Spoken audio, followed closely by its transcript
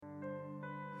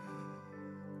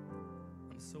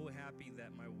so happy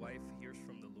that my wife hears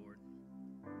from the Lord.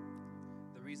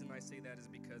 The reason I say that is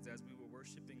because as we were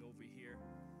worshiping over here,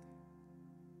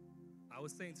 I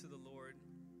was saying to the Lord,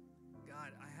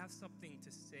 God, I have something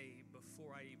to say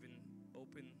before I even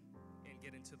open and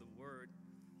get into the word,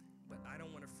 but I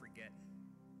don't want to forget.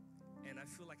 And I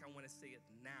feel like I want to say it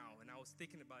now. And I was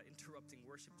thinking about interrupting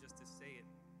worship just to say it.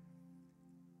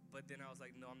 But then I was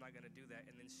like, no, I'm not going to do that.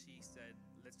 And then she said,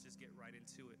 let's just get right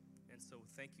into it. And so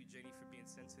thank you, Janie, for being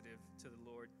sensitive to the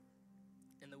Lord.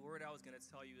 And the word I was going to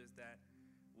tell you is that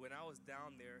when I was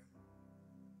down there,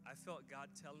 I felt God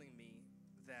telling me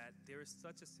that there is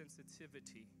such a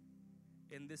sensitivity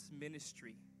in this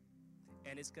ministry,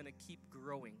 and it's going to keep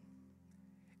growing.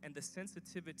 And the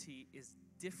sensitivity is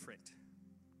different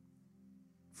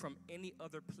from any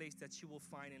other place that you will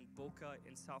find in Boca,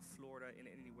 in South Florida, and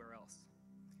anywhere else.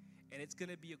 And it's going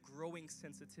to be a growing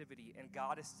sensitivity. And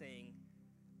God is saying,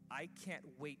 I can't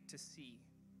wait to see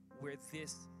where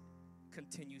this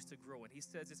continues to grow. And he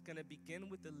says it's going to begin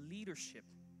with the leadership.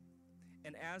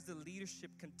 And as the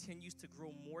leadership continues to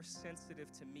grow more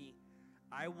sensitive to me,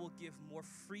 I will give more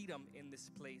freedom in this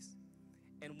place.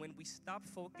 And when we stop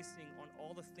focusing on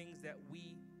all the things that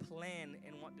we plan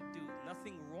and want to do,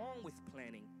 nothing wrong with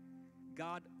planning.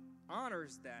 God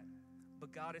honors that.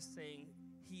 But God is saying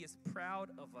he is proud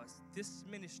of us, this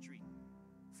ministry,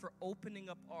 for opening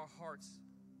up our hearts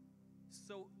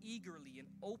so eagerly and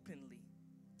openly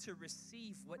to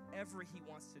receive whatever he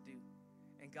wants to do.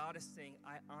 And God is saying,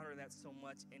 I honor that so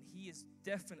much, and he is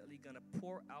definitely going to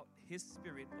pour out his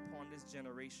spirit upon this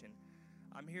generation.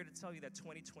 I'm here to tell you that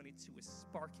 2022 is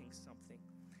sparking something.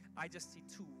 I just see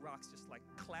two rocks just like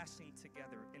clashing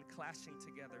together and clashing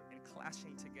together and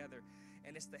clashing together.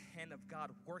 And it's the hand of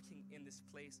God working in this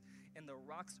place. And the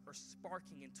rocks are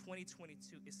sparking, and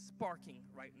 2022 is sparking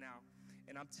right now.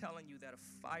 And I'm telling you that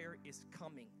a fire is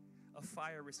coming. A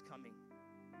fire is coming.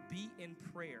 Be in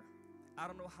prayer. I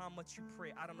don't know how much you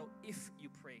pray. I don't know if you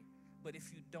pray. But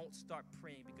if you don't, start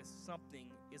praying, because something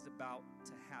is about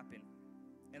to happen.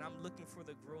 And I'm looking for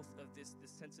the growth of this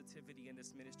sensitivity in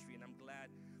this ministry. And I'm glad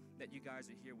that you guys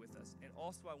are here with us. And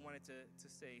also I wanted to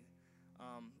say,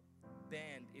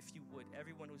 band, if you would,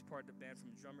 everyone who's part of the band,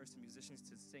 from drummers to musicians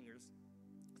to singers,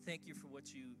 thank you for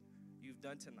what you've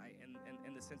done tonight,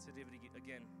 and the sensitivity,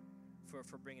 again,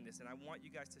 for bringing this. And I want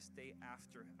you guys to stay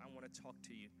after. I want to talk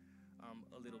to you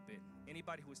a little bit.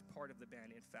 Anybody who is part of the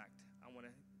band, in fact, I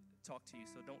want to talk to you.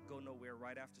 So don't go nowhere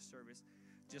right after service.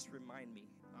 Just remind me.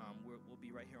 We'll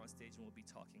be right here on stage and we'll be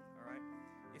talking, all right?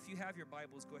 If you have your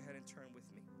Bibles, go ahead and turn with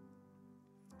me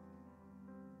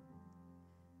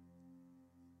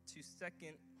to 2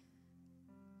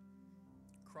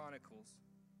 Chronicles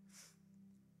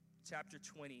chapter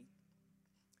 20.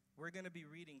 We're going to be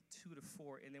reading 2 to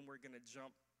 4, and then we're going to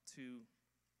jump to,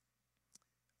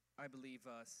 I believe,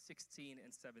 16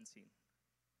 and 17.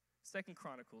 2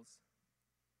 Chronicles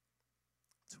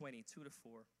 20, 2 to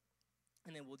 4,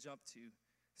 and then we'll jump to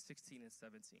 16 and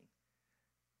 17.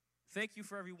 Thank you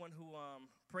for everyone who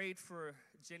prayed for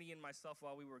Jenny and myself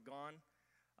while we were gone.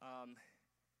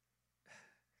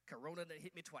 Corona that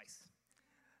hit me twice.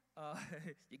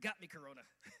 You got me, Corona.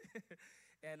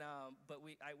 And but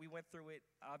we went through it.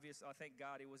 Obviously, thank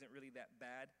God it wasn't really that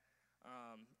bad.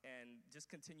 And just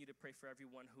continue to pray for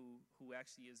everyone who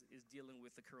actually is dealing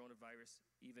with the coronavirus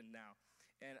even now.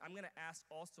 And I'm going to ask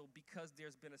also, because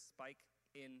there's been a spike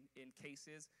in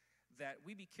cases, that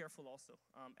we be careful also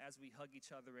as we hug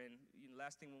each other. And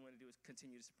last thing we want to do is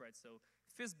continue to spread. So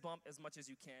fist bump as much as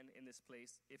you can in this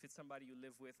place. If it's somebody you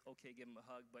live with, okay, give them a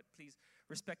hug. But please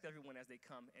respect everyone as they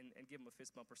come and give them a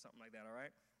fist bump or something like that, all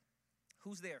right?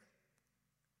 Who's there?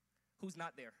 Who's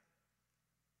not there?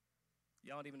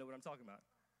 Y'all don't even know what I'm talking about.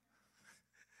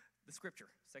 The scripture,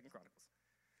 2 Chronicles.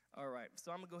 All right,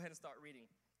 so I'm going to go ahead and start reading.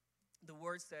 The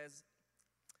word says,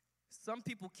 some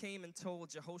people came and told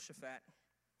Jehoshaphat,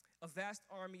 a vast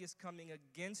army is coming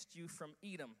against you from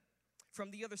Edom,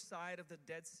 from the other side of the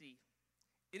Dead Sea.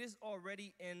 It is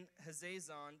already in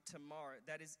Hazazon Tamar,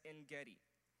 that is En Gedi.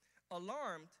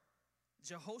 Alarmed,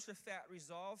 Jehoshaphat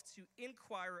resolved to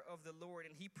inquire of the Lord,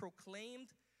 and he proclaimed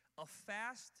a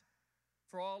fast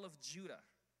for all of Judah.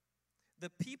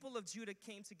 The people of Judah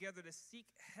came together to seek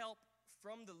help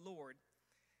from the Lord.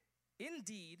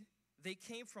 Indeed, they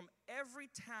came from every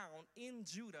town in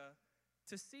Judah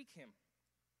to seek him.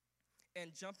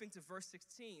 And jumping to verse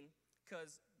 16,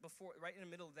 because before, right in the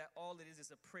middle of that, all it is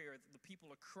a prayer. The people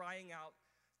are crying out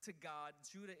to God.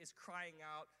 Judah is crying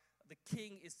out. The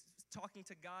king is talking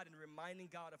to God and reminding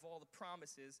God of all the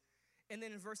promises. And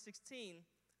then in verse 16,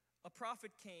 a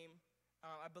prophet came.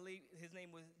 I believe his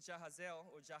name was Jahaziel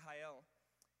or Jahael.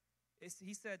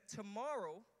 He said,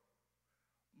 tomorrow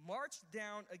march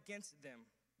down against them,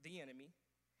 the enemy,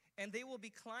 and they will be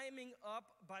climbing up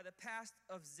by the pass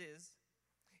of Ziz,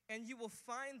 and you will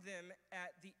find them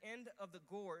at the end of the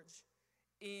gorge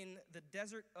in the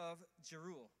desert of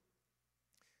Germil.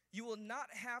 You will not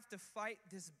have to fight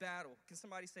this battle. Can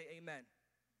somebody say amen?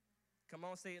 Come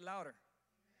on, say it louder.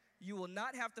 You will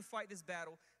not have to fight this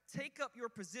battle. Take up your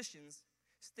positions,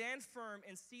 stand firm,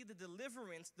 and see the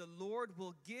deliverance the Lord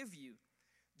will give you,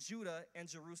 Judah and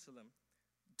Jerusalem.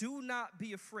 Do not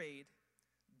be afraid.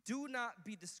 Do not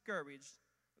be discouraged.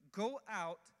 Go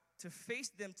out to face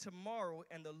them tomorrow,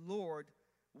 and the Lord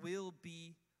will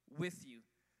be with you.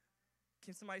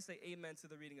 Can somebody say amen to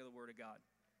the reading of the Word of God?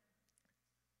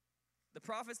 The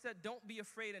prophet said, don't be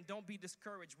afraid and don't be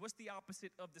discouraged. What's the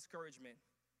opposite of discouragement?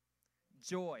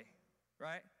 Joy,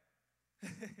 right?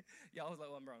 Yeah, I was like,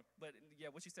 well, I'm wrong. But yeah,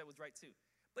 what you said was right too.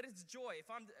 But it's joy. If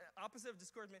I'm the opposite of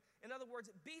discouragement, in other words,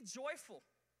 be joyful.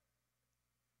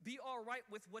 Be all right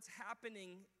with what's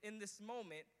happening in this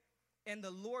moment, and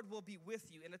the Lord will be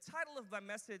with you. And the title of my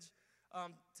message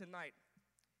tonight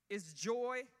is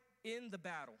Joy in the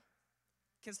Battle.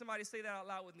 Can somebody say that out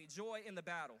loud with me? Joy in the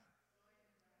battle.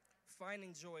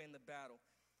 Finding joy in the battle.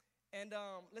 And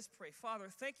let's pray. Father,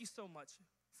 thank you so much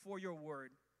for your word.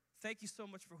 Thank you so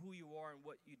much for who you are and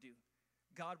what you do.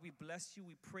 God, we bless you.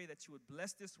 We pray that you would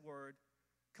bless this word,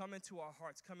 come into our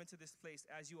hearts, come into this place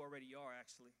as you already are,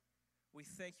 actually. We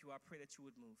thank you. I pray that you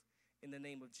would move. In the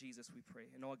name of Jesus, we pray.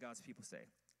 And all God's people say,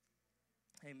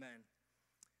 amen.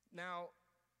 Now,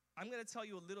 I'm going to tell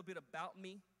you a little bit about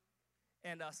me.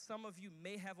 And some of you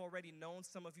may have already known.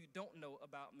 Some of you don't know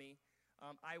about me.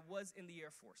 I was in the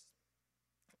Air Force.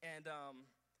 And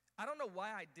I don't know why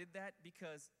I did that,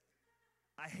 because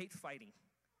I hate fighting.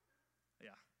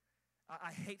 Yeah.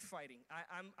 I hate fighting.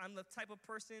 I'm the type of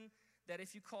person that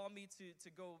if you call me to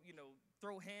go,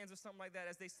 throw hands or something like that,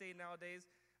 as they say nowadays,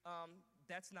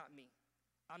 that's not me.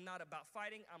 I'm not about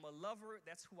fighting. I'm a lover.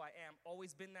 That's who I am.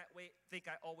 Always been that way. Think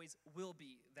I always will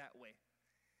be that way.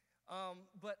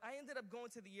 But I ended up going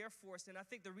to the Air Force, and I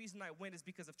think the reason I went is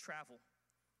because of travel.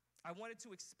 I wanted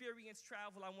to experience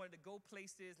travel. I wanted to go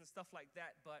places and stuff like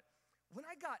that. But when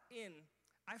I got in,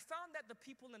 I found that the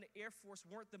people in the Air Force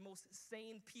weren't the most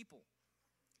sane people.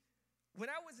 When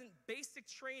I was in basic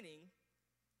training,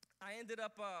 I ended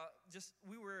up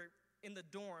we were in the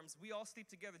dorms. We all sleep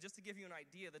together. Just to give you an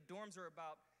idea, the dorms are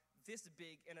about this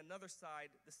big, and another side,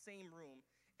 the same room.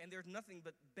 And there's nothing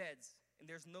but beds. And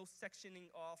there's no sectioning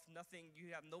off, nothing.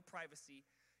 You have no privacy.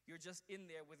 You're just in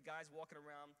there with guys walking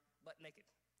around butt naked,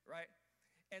 right?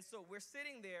 And so we're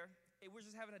sitting there, and we're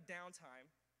just having a downtime.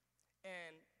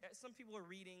 And some people are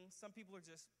reading. Some people are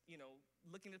just,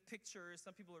 looking at pictures.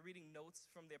 Some people are reading notes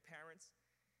from their parents.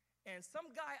 And some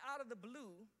guy out of the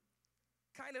blue,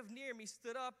 kind of near me,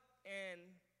 stood up, and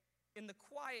in the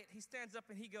quiet, he stands up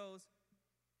and he goes,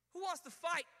 "Who wants to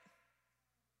fight?"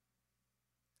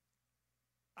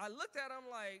 I looked at him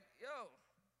like, yo,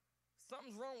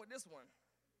 something's wrong with this one.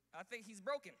 I think he's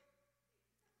broken.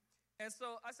 And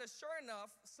so I said, sure enough,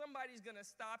 somebody's going to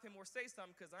stop him or say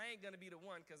something, because I ain't going to be the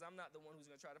one, because I'm not the one who's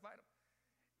going to try to fight him.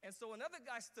 And so another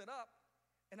guy stood up,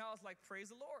 and I was like, praise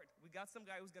the Lord. We got some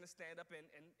guy who's going to stand up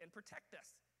and protect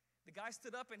us. The guy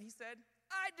stood up, and he said,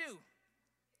 I do.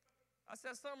 I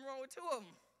said, something wrong with two of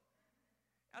them.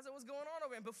 I said, what's going on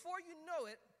over here? And before you know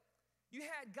it, you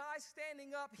had guys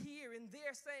standing up here and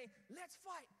there saying, let's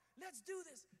fight, let's do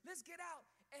this, let's get out.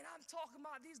 And I'm talking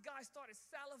about these guys started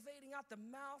salivating out the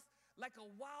mouth like a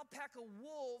wild pack of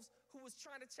wolves who was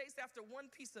trying to chase after one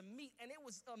piece of meat. And it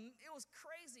was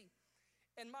crazy.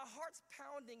 And my heart's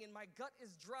pounding and my gut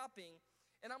is dropping.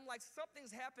 And I'm like,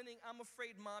 something's happening. I'm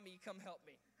afraid, mommy, come help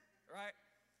me, right?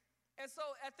 And so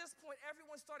at this point,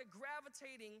 everyone started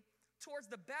gravitating towards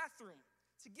the bathroom.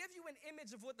 To give you an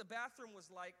image of what the bathroom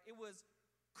was like, it was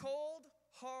cold,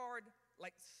 hard,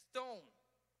 like stone.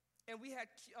 And we had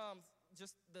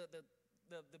just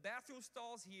the bathroom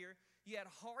stalls here. You had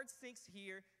hard sinks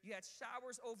here. You had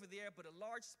showers over there, but a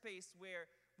large space where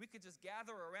we could just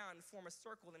gather around and form a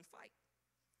circle and fight.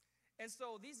 And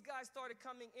so these guys started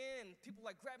coming in. People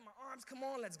like grabbing my arms, come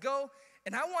on, let's go.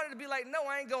 And I wanted to be like, no,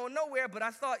 I ain't going nowhere. But I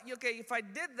thought, okay, if I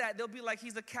did that, they'll be like,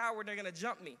 he's a coward, they're going to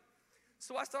jump me.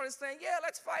 So I started saying, yeah,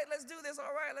 let's fight, let's do this, all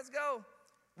right, let's go.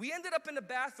 We ended up in the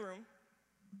bathroom,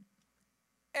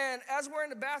 and as we're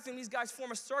in the bathroom, these guys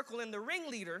form a circle, and the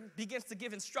ringleader begins to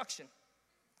give instruction.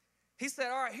 He said,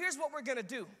 all right, here's what we're going to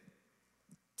do.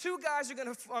 Two guys are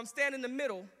going to stand in the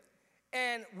middle,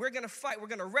 and we're going to fight, we're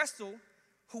going to wrestle.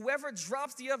 Whoever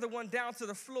drops the other one down to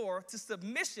the floor to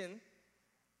submission,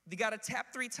 they got to tap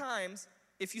 3 times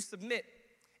if you submit.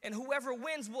 and whoever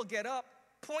wins will get up,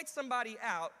 point somebody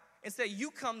out, and say,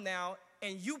 you come now,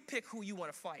 and you pick who you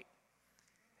want to fight.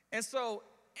 And so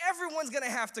everyone's going to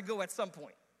have to go at some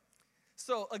point.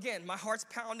 So again, my heart's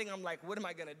pounding. I'm like, what am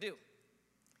I going to do?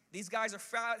 These guys are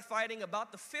fighting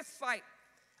about the fifth fight.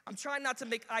 I'm trying not to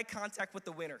make eye contact with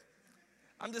the winner.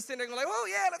 I'm just sitting there going like, oh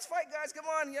yeah, let's fight, guys, come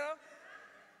on, you know.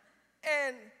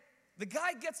 And the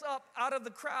guy gets up out of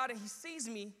the crowd and he sees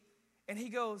me and he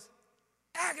goes,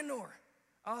 Agenor.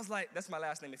 I was like, that's my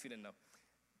last name if you didn't know.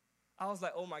 I was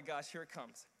like, oh my gosh, here it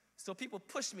comes. So people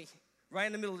push me right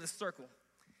in the middle of this circle.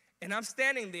 And I'm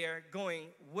standing there going,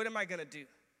 what am I gonna do?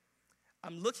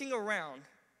 I'm looking around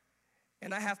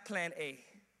and I have plan A.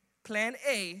 Plan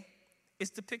A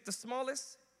is to pick the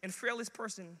smallest and frailest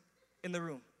person in the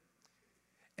room.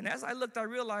 And as I looked, I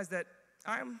realized that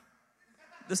I'm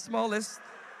the smallest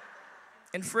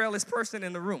and frailest person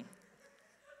in the room.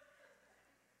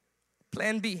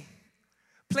 Plan B.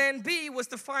 Plan B was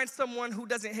to find someone who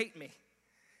doesn't hate me.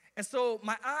 And so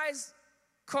my eyes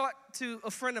caught to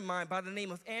a friend of mine by the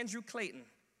name of Andrew Clayton.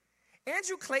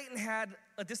 Andrew Clayton had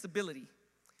a disability.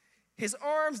 His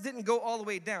arms didn't go all the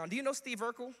way down. Do you know Steve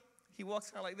Urkel? He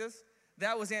walks kind of like this.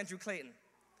 That was Andrew Clayton.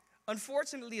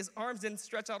 Unfortunately, his arms didn't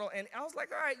stretch out all, and I was like,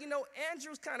 all right, you know,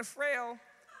 Andrew's kind of frail,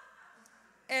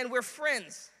 and we're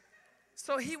friends,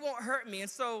 so he won't hurt me. And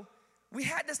so we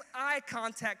had this eye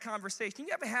contact conversation.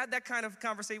 You ever had that kind of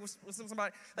conversation with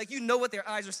somebody? Like, you know what their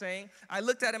eyes are saying. I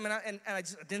looked at him, and I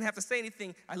just didn't have to say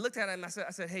anything. I looked at him, and I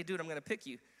said, hey, dude, I'm going to pick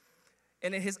you.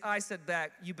 And then his eyes said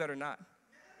back, you better not.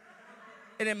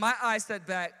 And then my eyes said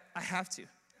back, I have to.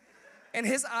 And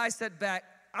his eyes said back,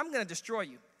 I'm going to destroy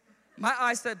you. My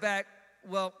eyes said back,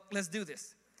 well, let's do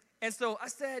this. And so I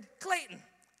said, Clayton.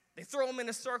 They throw him in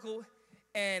a circle,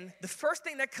 and the first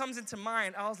thing that comes into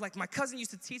mind, I was like, my cousin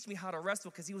used to teach me how to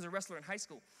wrestle because he was a wrestler in high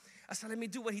school. I said, let me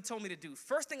do what he told me to do.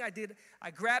 First thing I did,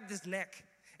 I grabbed his neck,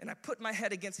 and I put my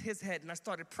head against his head, and I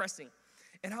started pressing.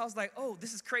 And I was like, oh,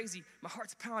 this is crazy. My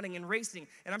heart's pounding and racing,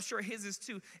 and I'm sure his is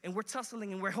too. And we're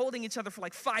tussling, and we're holding each other for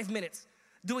like 5 minutes,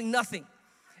 doing nothing.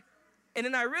 And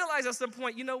then I realized at some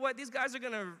point, you know what? These guys are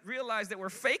going to realize that we're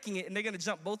faking it, and they're going to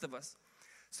jump both of us.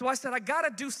 So I said, I got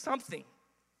to do something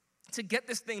to get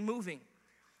this thing moving.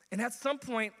 And at some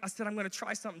point, I said, I'm going to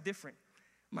try something different.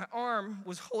 My arm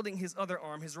was holding his other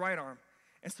arm, his right arm.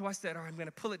 And so I said, all right, I'm going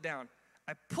to pull it down.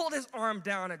 I pulled his arm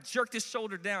down. I jerked his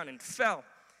shoulder down and fell.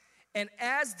 And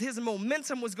as his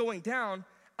momentum was going down,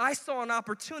 I saw an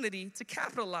opportunity to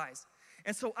capitalize.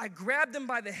 And so I grabbed him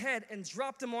by the head and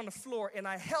dropped him on the floor, and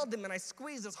I held him and I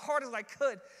squeezed as hard as I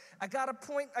could. I got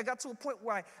to a point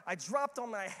where I dropped him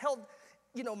and I held,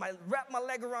 wrapped my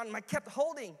leg around him. I kept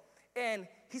holding, and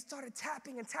he started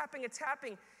tapping and tapping and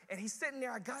tapping, and he's sitting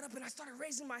there. I got up and I started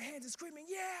raising my hands and screaming,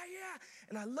 yeah, yeah.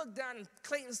 And I looked down, and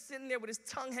Clayton's sitting there with his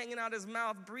tongue hanging out his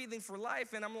mouth, breathing for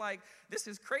life, and I'm like, this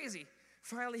is crazy.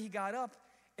 Finally, he got up,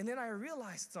 and then I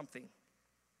realized something.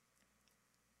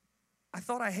 I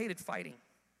thought I hated fighting.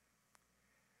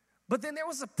 But then there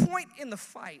was a point in the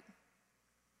fight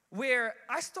where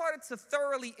I started to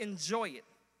thoroughly enjoy it.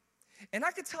 And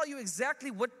I could tell you exactly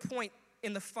what point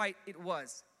in the fight it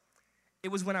was. It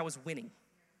was when I was winning.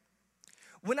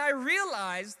 When I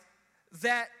realized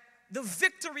that the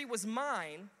victory was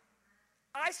mine,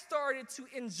 I started to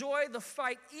enjoy the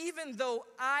fight even though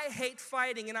I hate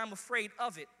fighting and I'm afraid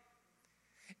of it.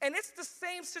 And it's the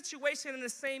same situation in the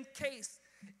same case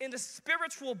in the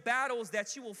spiritual battles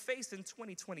that you will face in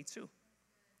 2022.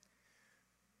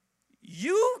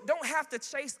 You don't have to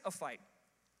chase a fight.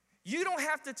 You don't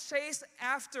have to chase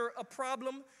after a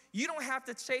problem. You don't have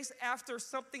to chase after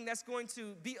something that's going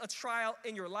to be a trial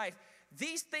in your life.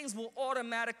 These things will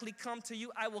automatically come to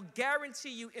you. I will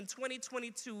guarantee you in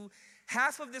 2022,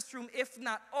 half of this room, if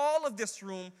not all of this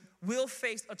room, will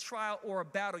face a trial or a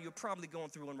battle you're probably going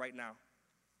through one right now.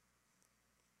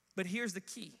 But here's the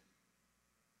key.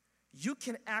 You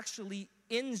can actually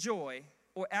enjoy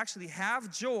or actually have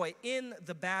joy in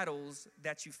the battles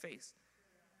that you face.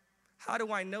 How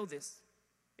do I know this?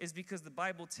 It's because the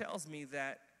Bible tells me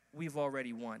that we've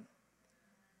already won.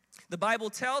 The Bible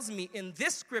tells me in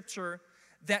this scripture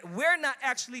that we're not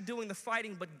actually doing the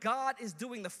fighting, but God is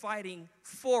doing the fighting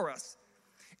for us.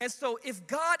 And so if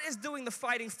God is doing the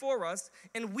fighting for us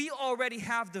and we already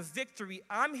have the victory,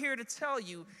 I'm here to tell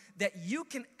you that you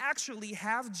can actually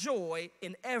have joy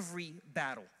in every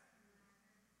battle.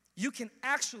 You can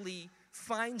actually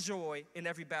find joy in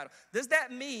every battle. Does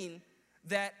that mean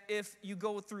that if you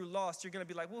go through loss, you're going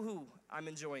to be like, woohoo, I'm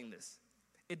enjoying this?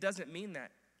 It doesn't mean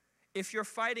that. If you're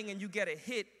fighting and you get a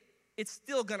hit, it's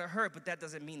still going to hurt, but that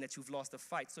doesn't mean that you've lost the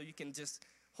fight. So you can just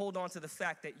hold on to the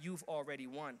fact that you've already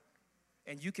won.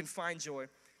 And you can find joy.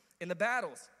 in the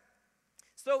battles.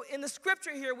 So in the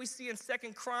scripture here, we see in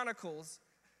 2 Chronicles,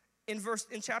 in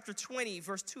chapter 20,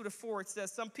 verse 2 to 4, it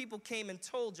says, some people came and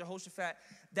told Jehoshaphat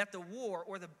that the war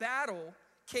or the battle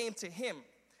came to him.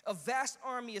 A vast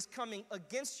army is coming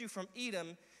against you from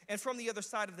Edom and from the other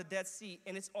side of the Dead Sea,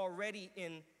 and it's already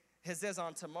in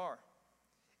Hazezon Tamar.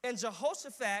 And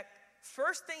Jehoshaphat,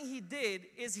 first thing he did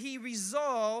is he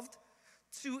resolved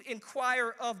to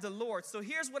inquire of the Lord. So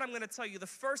here's what I'm going to tell you. The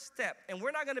first step, and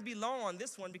we're not going to be long on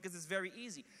this one because it's very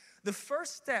easy. The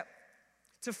first step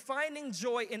to finding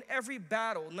joy in every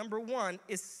battle, number one,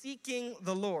 is seeking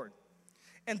the Lord.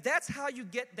 And that's how you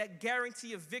get that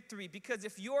guarantee of victory, because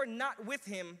if you're not with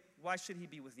him, why should he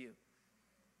be with you?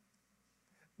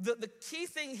 The key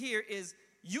thing here is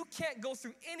you can't go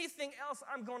through anything else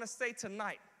I'm going to say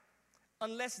tonight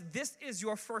unless this is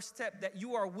your first step, that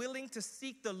you are willing to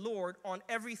seek the Lord on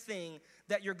everything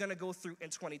that you're going to go through in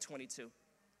 2022.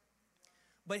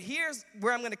 But here's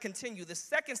where I'm going to continue. The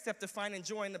second step to finding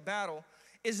joy in the battle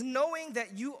is knowing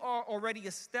that you are already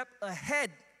a step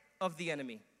ahead of the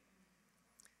enemy.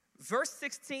 Verse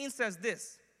 16 says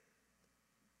this: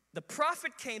 the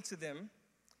prophet came to them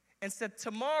and said,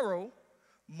 tomorrow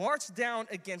march down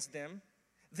against them.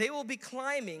 They will be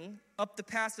climbing up the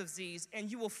pass of Ziz,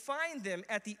 and you will find them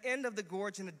at the end of the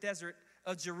gorge in the desert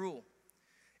of Germil.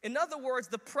 In other words,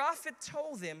 the prophet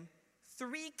told them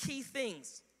three key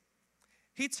things.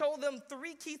 He told them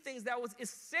three key things that was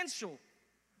essential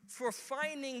for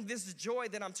finding this joy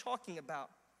that I'm talking about.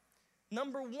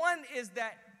 Number one is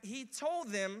that he told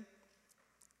them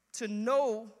to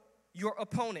know your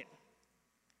opponent.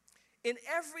 In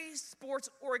every sports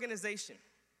organization,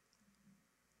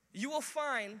 you will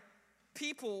find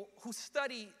people who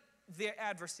study their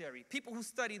adversary, people who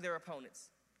study their opponents.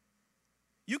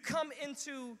 You come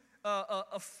into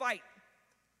a fight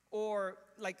or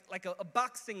like a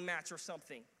boxing match or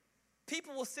something.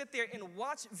 People will sit there and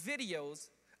watch videos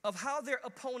of how their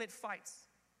opponent fights.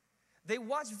 They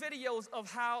watch videos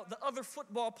of how the other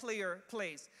football player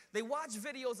plays. They watch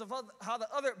videos of how the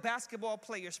other basketball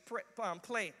players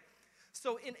play.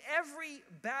 So in every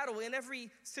battle, in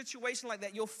every situation like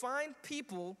that, you'll find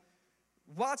people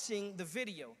watching the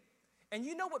video. And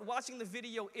you know what watching the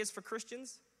video is for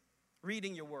Christians?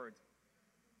 Reading your word.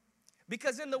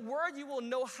 Because in the word, you will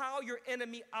know how your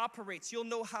enemy operates. You'll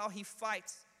know how he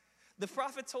fights. The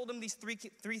prophet told them these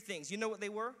three things. You know what they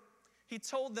were? He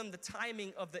told them the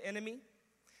timing of the enemy.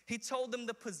 He told them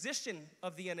the position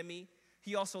of the enemy.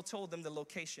 He also told them the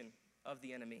location of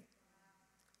the enemy.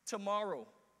 Tomorrow,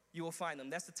 you will find them.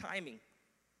 That's the timing.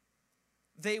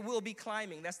 They will be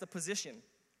climbing. That's the position.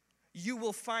 You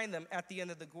will find them at the end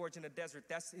of the gorge in the desert.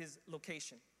 That's his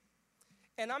location.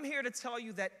 And I'm here to tell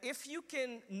you that if you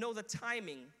can know the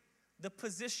timing, the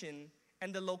position,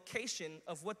 and the location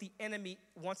of what the enemy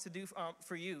wants to do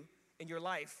for you in your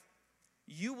life,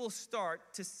 you will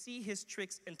start to see his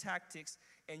tricks and tactics,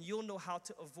 and you'll know how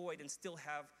to avoid and still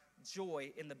have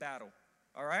joy in the battle.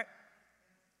 All right?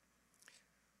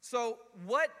 So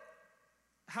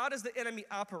how does the enemy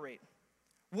operate?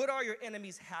 What are your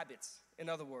enemy's habits, in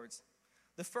other words?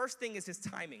 The first thing is his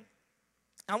timing.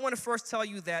 I want to first tell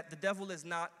you that the devil is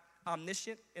not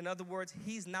omniscient. In other words,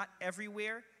 he's not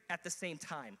everywhere at the same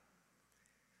time.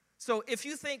 So if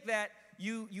you think that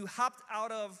you hopped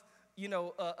out of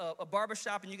a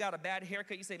barbershop and you got a bad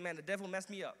haircut, you say, man, the devil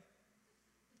messed me up.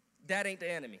 That ain't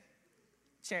the enemy.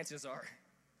 Chances are.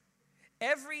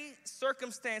 Every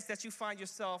circumstance that you find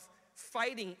yourself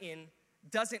fighting in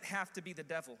doesn't have to be the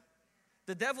devil.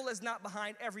 The devil is not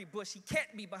behind every bush. He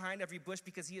can't be behind every bush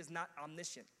because he is not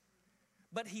omniscient.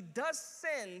 But he does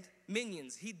send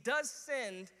minions. He does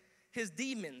send his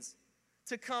demons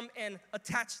to come and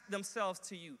attach themselves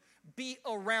to you, be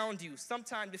around you.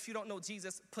 Sometimes, if you don't know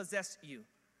Jesus, possess you.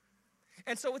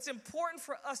 And so it's important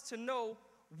for us to know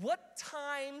what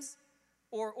times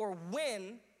or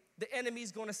when the enemy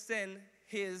is going to send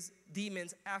his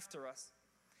demons after us.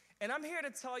 And I'm here to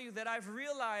tell you that I've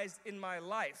realized in my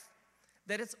life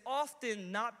that it's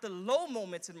often not the low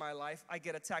moments in my life I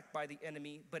get attacked by the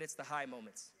enemy, but it's the high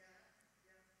moments.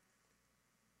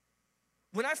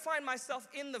 When I find myself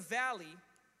in the valley,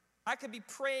 I could be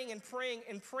praying and praying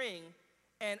and praying,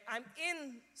 and I'm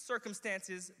in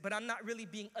circumstances, but I'm not really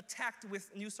being attacked with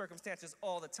new circumstances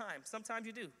all the time. Sometimes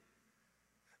you do.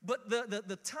 But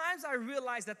the times I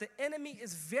realize that the enemy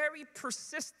is very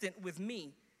persistent with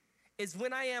me is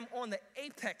when I am on the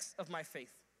apex of my faith.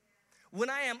 When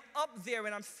I am up there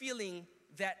and I'm feeling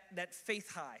that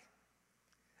faith high.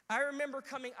 I remember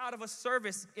coming out of a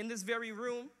service in this very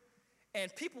room,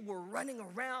 and people were running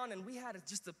around, and we had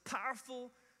just a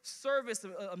powerful service,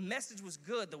 a message was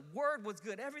good. The word was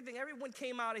good. Everyone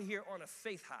came out of here on a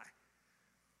faith high.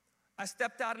 I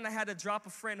stepped out and I had to drop a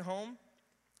friend home.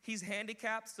 He's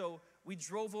handicapped, so we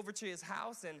drove over to his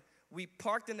house and we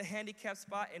parked in the handicapped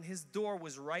spot and his door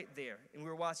was right there and we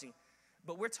were watching.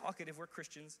 But we're talkative, we're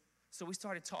Christians. So we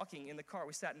started talking in the car.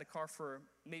 We sat in the car for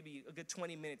maybe a good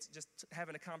 20 minutes just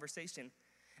having a conversation.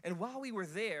 And while we were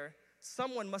there,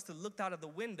 someone must have looked out of the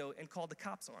window and called the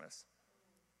cops on us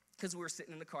because we were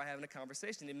sitting in the car having a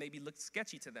conversation. It maybe looked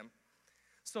sketchy to them.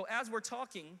 So as we're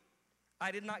talking,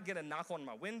 I did not get a knock on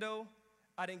my window.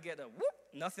 I didn't get a whoop,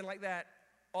 nothing like that.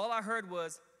 All I heard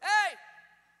was, hey,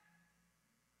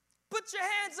 put your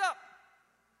hands up.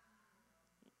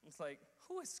 It's like,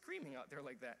 who is screaming out there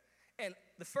like that? And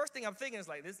the first thing I'm thinking is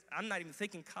like this, I'm not even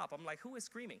thinking cop. I'm like, who is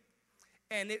screaming?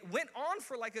 And it went on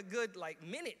for like a good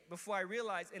minute before I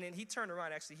realized, and then he turned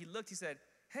around, actually, he looked, he said,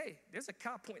 hey, there's a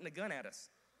cop pointing a gun at us.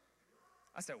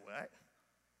 I said, what?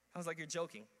 I was like, you're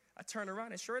joking. I turned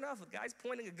around, and sure enough, a guy's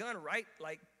pointing a gun right,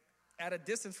 at a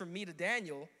distance from me to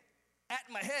Daniel, at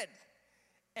my head.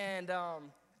 And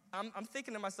I'm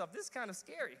thinking to myself, this is kind of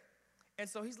scary. And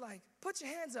so he's like, put your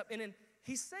hands up. And then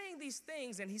he's saying these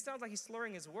things, and he sounds like he's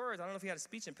slurring his words. I don't know if he had a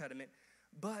speech impediment,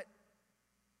 but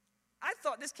I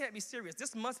thought this can't be serious.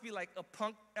 This must be like a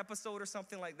punk episode or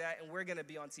something like that, and we're going to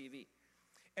be on TV.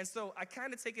 And so I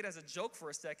kind of take it as a joke for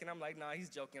a second. I'm like, nah, he's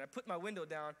joking. I put my window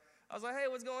down. I was like, hey,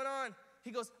 what's going on?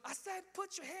 He goes, I said,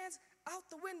 put your hands out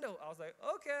the window. I was like,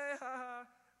 okay, ha.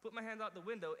 Put my hands out the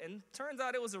window, and turns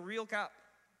out it was a real cop.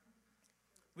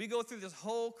 We go through this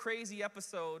whole crazy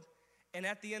episode, and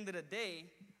at the end of the day,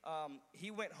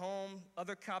 he went home.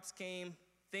 Other cops came.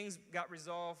 Things got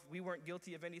resolved. We weren't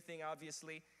guilty of anything,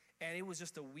 obviously. And it was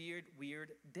just a weird,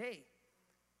 weird day.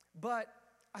 But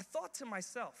I thought to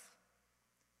myself,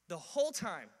 the whole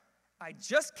time, I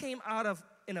just came out of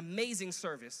an amazing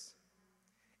service,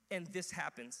 and this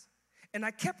happens. And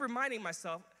I kept reminding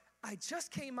myself, I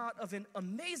just came out of an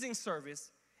amazing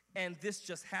service, and this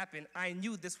just happened. I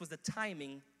knew this was the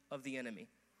timing of the enemy.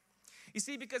 You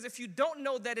see, because if you don't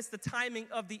know that it's the timing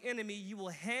of the enemy, you will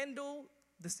handle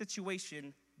the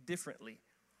situation differently.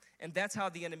 And that's how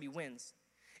the enemy wins.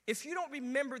 If you don't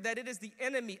remember that it is the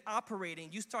enemy operating,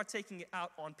 you start taking it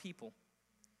out on people.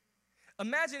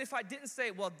 Imagine if I didn't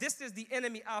say, well, this is the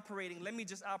enemy operating. Let me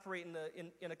just operate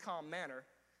in a calm manner.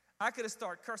 I could have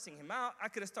started cursing him out. I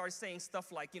could have started saying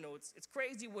stuff like, it's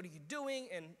crazy. What are you doing?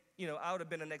 And, I would have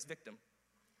been the next victim.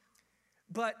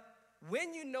 But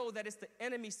when you know that it's the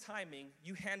enemy's timing,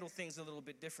 you handle things a little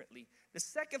bit differently. The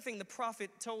second thing the prophet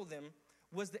told them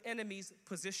was the enemy's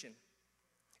position.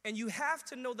 And you have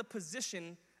to know the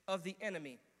position of the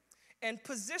enemy. And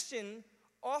position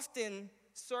often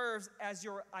serves as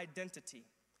your identity.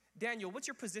 Daniel, what's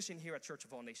your position here at Church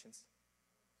of All Nations?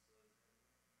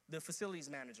 The facilities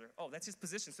manager. Oh, that's his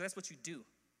position, so that's what you do.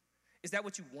 Is that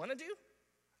what you want to do?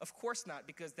 Of course not,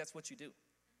 because that's what you do.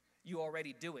 You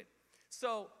already do it.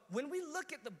 So when we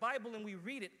look at the Bible and we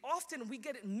read it, often we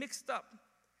get it mixed up.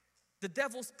 The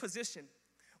devil's position.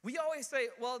 We always say,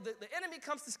 well, the enemy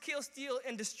comes to kill, steal,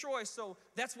 and destroy, so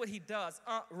that's what he does.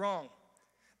 Wrong.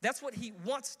 That's what he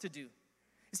wants to do.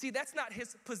 You see, that's not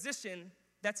his position,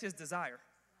 that's his desire.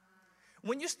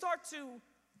 When you start to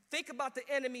think about the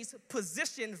enemy's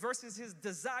position versus his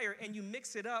desire and you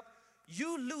mix it up,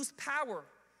 you lose power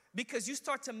because you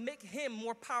start to make him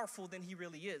more powerful than he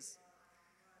really is.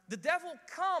 The devil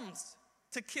comes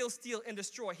to kill, steal, and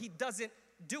destroy. He doesn't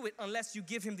do it unless you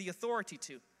give him the authority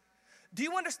to. Do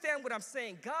you understand what I'm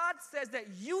saying? God says that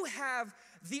you have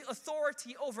the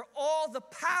authority over all the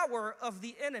power of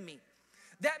the enemy.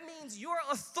 That means your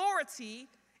authority,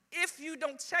 if you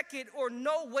don't check it or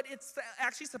know what it's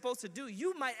actually supposed to do,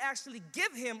 you might actually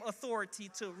give him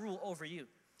authority to rule over you.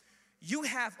 You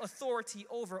have authority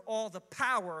over all the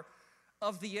power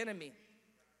of the enemy.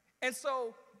 And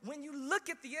so when you look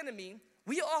at the enemy,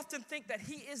 we often think that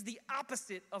he is the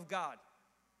opposite of God.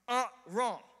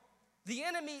 Wrong. The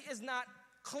enemy is not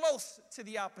close to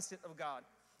the opposite of God.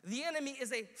 The enemy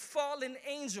is a fallen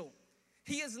angel.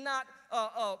 He is not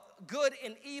good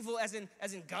and evil as in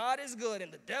God is good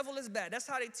and the devil is bad. That's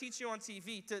how they teach you on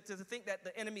TV, to think that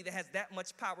the enemy that has that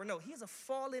much power. No, he is a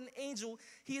fallen angel.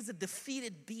 He is a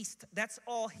defeated beast. That's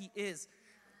all he is.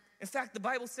 In fact, the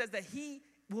Bible says that he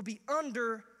will be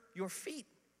under your feet.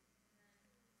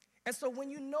 And so when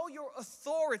you know your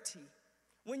authority,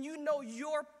 when you know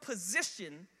your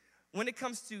position when it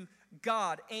comes to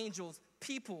God, angels,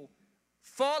 people,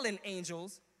 fallen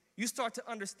angels, you start to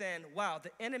understand, wow,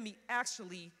 the enemy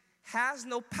actually has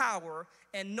no power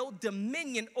and no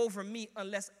dominion over me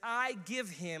unless I give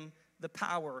him the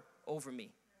power over me.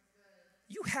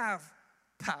 You have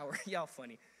power. Y'all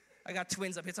funny. I got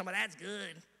twins up here talking about, that's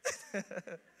good.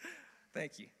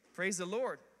 Thank you. Praise the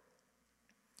Lord.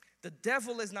 The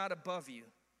devil is not above you.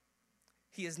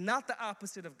 He is not the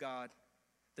opposite of God.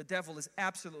 The devil is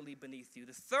absolutely beneath you.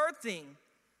 The third thing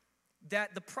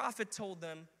that the prophet told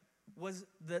them was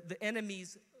the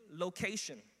enemy's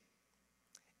location.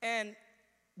 And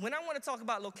when I want to talk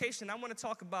about location, I want to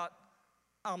talk about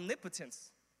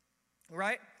omnipotence,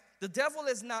 right? The devil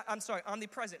is not,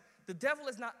 omnipresent. The devil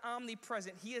is not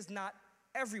omnipresent. He is not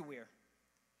everywhere.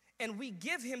 And we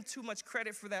give him too much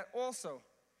credit for that also.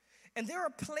 And there are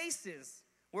places,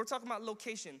 we're talking about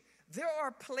location, there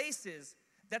are places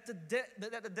that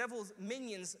the devil's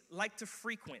minions like to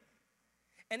frequent.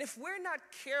 And if we're not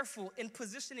careful in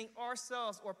positioning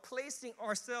ourselves or placing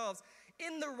ourselves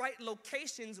in the right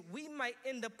locations, we might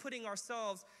end up putting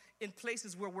ourselves in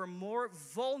places where we're more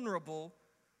vulnerable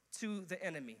to the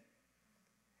enemy.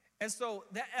 And so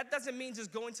that doesn't mean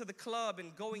just going to the club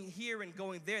and going here and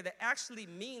going there. That actually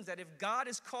means that if God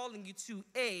is calling you to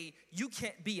A, you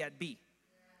can't be at B.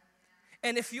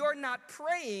 And if you're not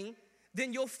praying,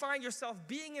 then you'll find yourself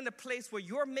being in a place where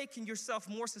you're making yourself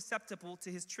more susceptible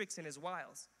to his tricks and his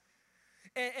wiles.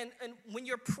 And when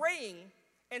you're praying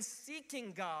and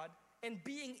seeking God and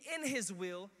being in his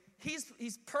will,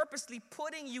 he's purposely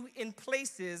putting you in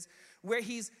places where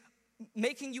he's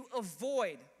making you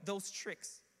avoid those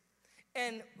tricks.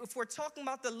 And if we're talking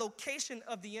about the location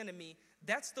of the enemy,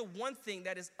 that's the one thing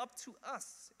that is up to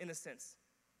us in a sense.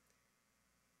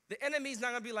 The enemy's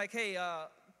not going to be like, hey,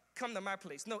 come to my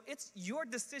place. No, it's your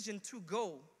decision to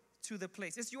go to the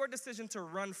place. It's your decision to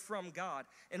run from God.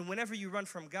 And whenever you run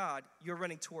from God, you're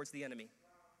running towards the enemy.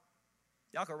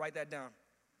 Y'all can write that down.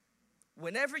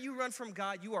 Whenever you run from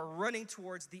God, you are running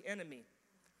towards the enemy.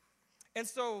 And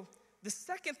so the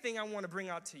second thing I want to bring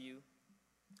out to you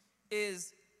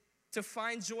is to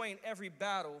find joy in every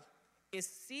battle is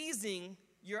seizing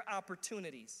your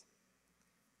opportunities.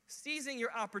 Seizing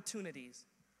your opportunities.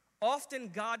 Often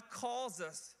God calls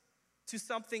us to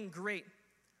something great,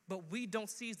 but we don't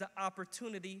seize the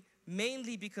opportunity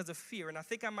mainly because of fear. And I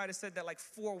think I might have said that like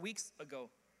 4 weeks ago.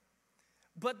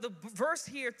 But the verse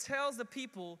here tells the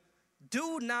people,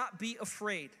 do not be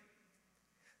afraid.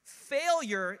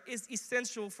 Failure is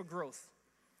essential for growth.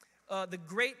 The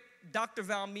great Dr.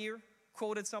 Valmir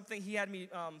quoted something. He had me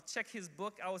check his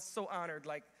book. I was so honored.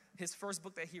 Like his first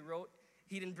book that he wrote,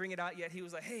 he didn't bring it out yet. He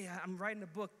was like, hey, I'm writing a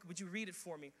book. Would you read it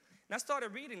for me? And I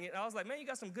started reading it. I was like, man, you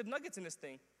got some good nuggets in this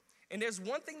thing. And there's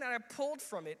one thing that I pulled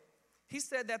from it. He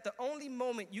said that the only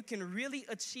moment you can really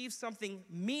achieve something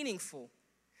meaningful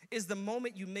is the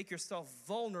moment you make yourself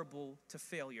vulnerable to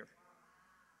failure.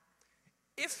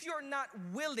 If you're not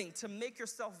willing to make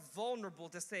yourself vulnerable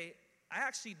to say, I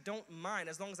actually don't mind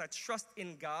as long as I trust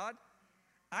in God,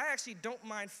 I actually don't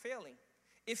mind failing.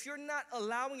 If you're not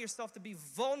allowing yourself to be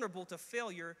vulnerable to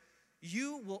failure,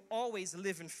 you will always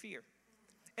live in fear.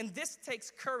 And this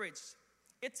takes courage.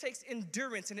 It takes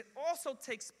endurance, and it also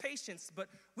takes patience. But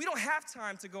we don't have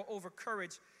time to go over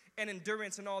courage and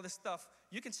endurance and all this stuff.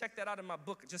 You can check that out in my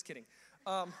book. Just kidding.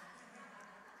 But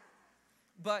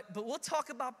we'll talk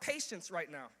about patience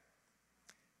right now.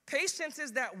 Patience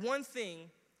is that one thing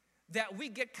that we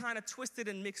get kind of twisted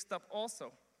and mixed up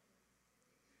also.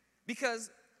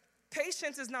 Because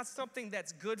patience is not something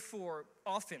that's good for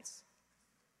offense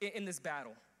in this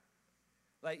battle.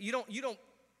 Like you don't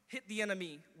hit the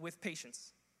enemy with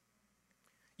patience.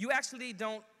 You actually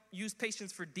don't use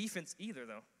patience for defense either,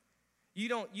 though. You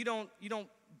don't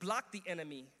block the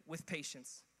enemy with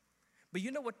patience. But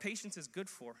you know what patience is good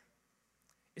for?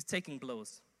 It's taking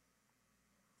blows.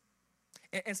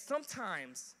 And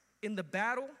sometimes in the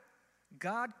battle,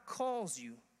 God calls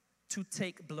you to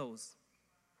take blows.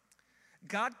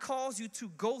 God calls you to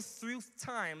go through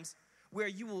times where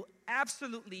you will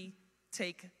absolutely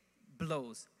take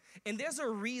blows. And there's a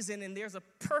reason and there's a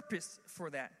purpose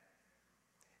for that.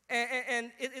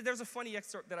 And there's a funny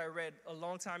excerpt that I read a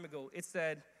long time ago. It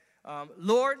said,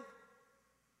 Lord,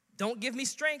 don't give me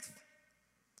strength,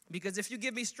 because if you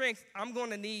give me strength, I'm going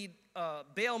to need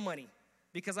bail money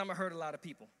because I'm going to hurt a lot of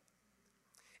people.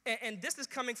 And this is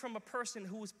coming from a person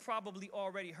who is probably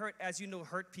already hurt. As you know,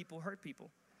 hurt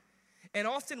people. And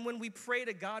often when we pray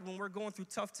to God, when we're going through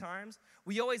tough times,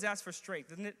 we always ask for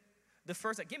strength, isn't it? The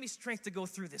first, like, give me strength to go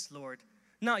through this, Lord.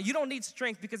 No, you don't need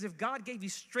strength, because if God gave you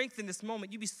strength in this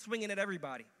moment, you'd be swinging at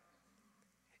everybody.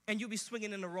 And you'll be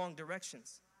swinging in the wrong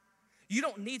directions. You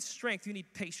don't need strength, you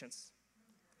need patience.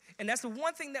 And that's the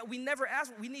one thing that we never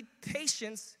ask for. We need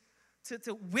patience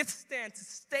to withstand, to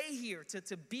stay here,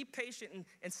 to be patient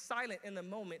and silent in the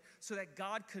moment so that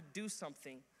God could do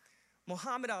something.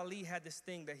 Muhammad Ali had this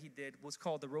thing that he did, was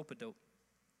called the rope-a-dope.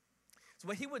 So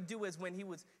what he would do is when he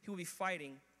would be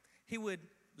fighting, he would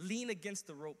lean against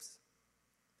the ropes,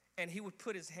 and he would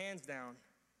put his hands down,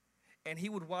 and he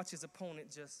would watch his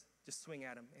opponent just swing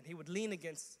at him. And he would lean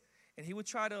against, and he would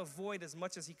try to avoid as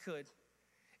much as he could.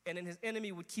 And then his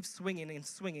enemy would keep swinging and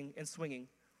swinging and swinging.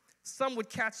 Some would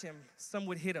catch him, some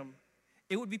would hit him.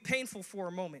 It would be painful for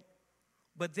a moment,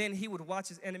 but then he would watch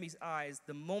his enemy's eyes.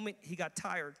 The moment he got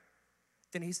tired,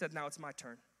 then he said, now it's my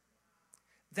turn.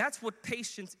 That's what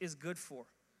patience is good for.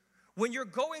 When you're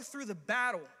going through the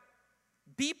battle,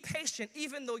 be patient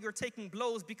even though you're taking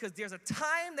blows, because there's a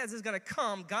time that is going to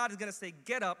come, God is going to say,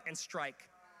 get up and strike.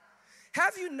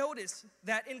 Have you noticed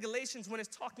that in Galatians, when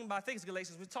it's talking about, I think it's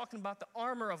Galatians, we're talking about the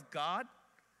armor of God.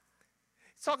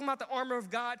 It's talking about the armor of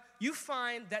God. You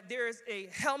find that there is a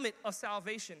helmet of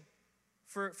salvation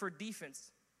for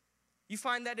defense. You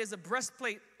find that there's a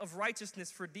breastplate of righteousness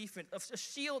for defense, a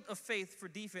shield of faith for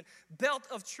defense, belt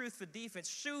of truth for defense,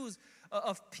 shoes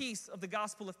of peace, of the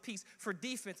gospel of peace for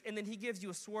defense, and then he gives you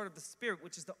a sword of the Spirit,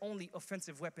 which is the only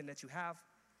offensive weapon that you have.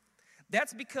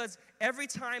 That's because every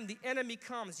time the enemy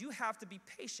comes, you have to be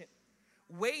patient,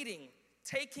 waiting,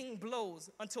 taking blows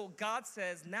until God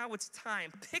says, now it's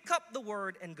time. Pick up the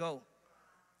word and go.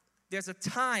 There's a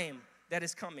time that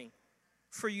is coming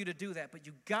for you to do that, but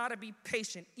you gotta be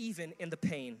patient even in the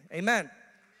pain. Amen.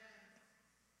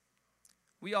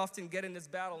 We often get in this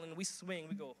battle and we swing,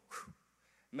 we go,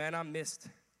 man, I'm missed.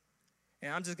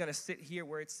 And I'm just gonna sit here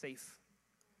where it's safe.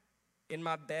 In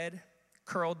my bed,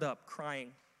 curled up,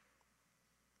 crying.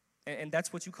 And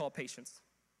that's what you call patience.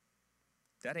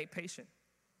 That ain't patient.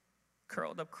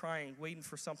 Curled up, crying, waiting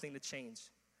for something to change.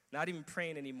 Not even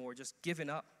praying anymore, just giving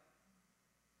up.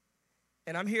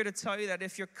 And I'm here to tell you that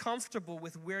if you're comfortable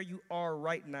with where you are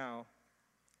right now,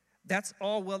 that's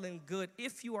all well and good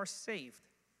if you are saved.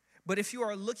 But if you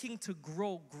are looking to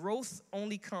grow, growth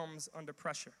only comes under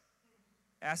pressure.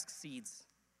 Ask seeds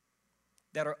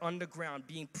that are underground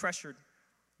being pressured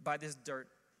by this dirt.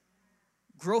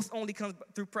 Growth only comes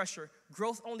through pressure.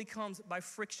 Growth only comes by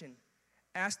friction.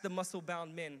 Ask the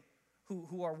muscle-bound men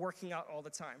who are working out all the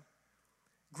time.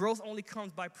 Growth only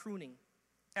comes by pruning.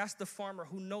 Ask the farmer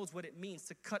who knows what it means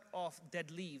to cut off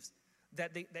dead leaves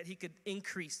that he could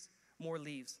increase more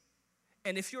leaves.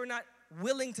 And if you're not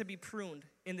willing to be pruned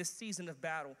in this season of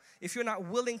battle, if you're not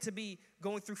willing to be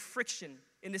going through friction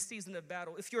in this season of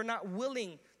battle, if you're not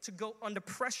willing to go under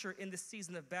pressure in this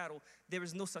season of battle, there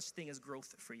is no such thing as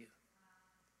growth for you.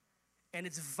 And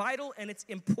it's vital and it's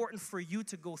important for you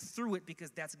to go through it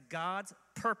because that's God's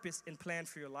purpose and plan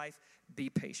for your life. Be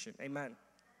patient. Amen.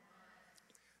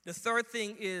 The third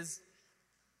thing is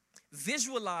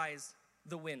visualize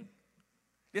the win.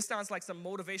 This sounds like some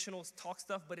motivational talk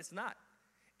stuff, but it's not.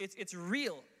 It's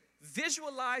real.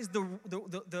 Visualize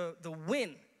the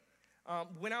win.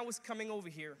 When I was coming over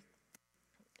here,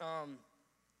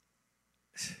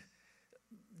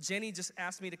 Jenny just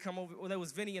asked me to come over. Well, that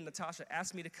was Vinny and Natasha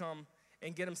asked me to come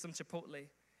and get him some Chipotle.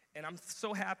 And I'm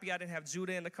so happy I didn't have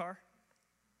Judah in the car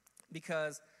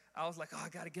because I was like, oh, I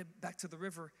got to get back to the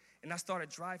river. And I started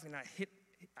driving. I hit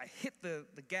the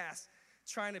gas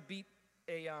trying to beat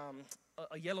a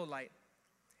yellow light.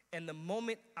 And the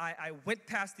moment I went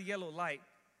past the yellow light,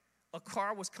 a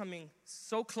car was coming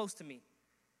so close to me,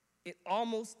 it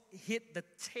almost hit the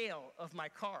tail of my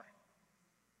car.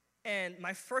 And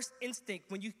my first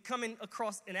instinct when you come in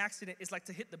across an accident is like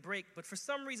to hit the brake. But for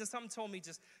some reason, something told me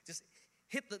just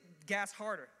hit the gas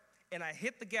harder. And I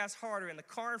hit the gas harder, and the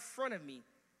car in front of me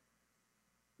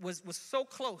was so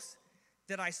close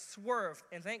that I swerved.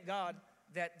 And thank God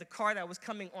that the car that was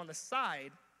coming on the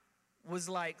side was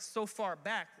like so far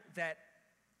back that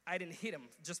I didn't hit him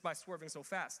just by swerving so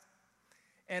fast.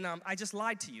 And I just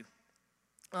lied to you.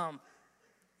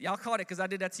 Y'all caught it because I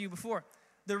did that to you before.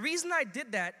 The reason I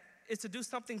did that is to do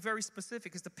something very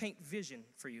specific, is to paint vision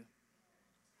for you.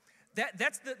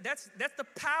 That's the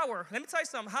power. Let me tell you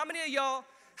something. How many of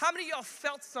y'all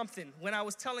felt something when I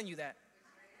was telling you that?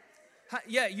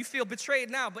 Yeah, you feel betrayed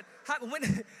now, but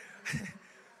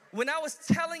when I was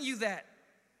telling you that,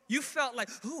 you felt like,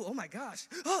 oh my gosh,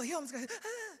 oh, yeah,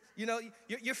 you know,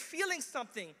 you're feeling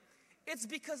something. It's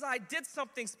because I did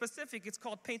something specific. It's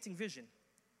called painting vision.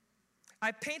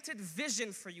 I painted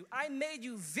vision for you. I made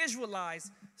you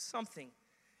visualize something.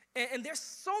 And there's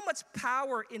so much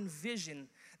power in vision.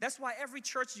 That's why every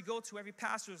church you go to, every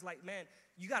pastor is like, man,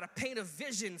 you got to paint a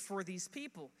vision for these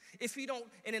people. If you don't,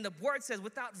 and then the word says,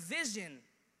 without vision,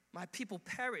 my people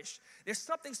perish. There's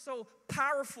something so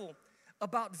powerful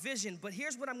about vision. But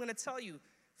here's what I'm going to tell you.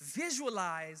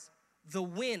 Visualize the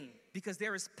win, because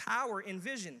there is power in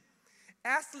vision.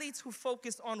 Athletes who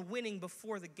focus on winning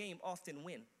before the game often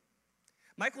win.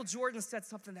 Michael Jordan said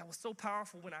something that was so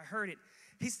powerful when I heard it.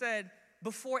 He said,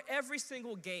 before every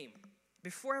single game,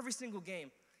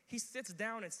 he sits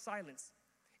down in silence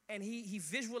and he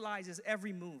visualizes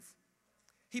every move.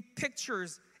 He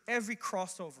pictures every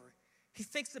crossover. He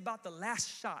thinks about the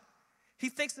last shot. He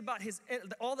thinks about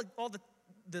all the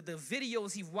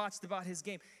videos he watched about his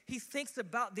game. He thinks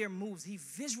about their moves. He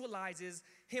visualizes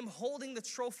him holding the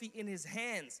trophy in his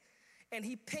hands. And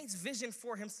he paints vision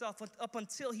for himself up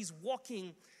until he's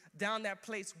walking down that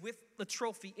place with the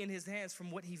trophy in his hands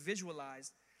from what he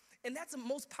visualized. And that's the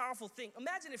most powerful thing.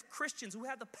 Imagine if Christians who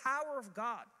have the power of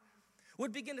God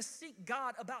would begin to seek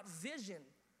God about vision.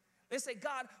 They say,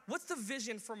 God, what's the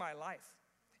vision for my life?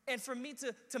 And for me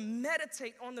to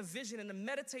meditate on the vision and to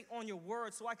meditate on your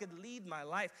word so I could lead my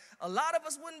life. A lot of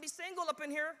us wouldn't be single up in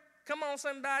here. Come on,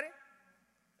 somebody.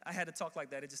 I had to talk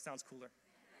like that. It just sounds cooler.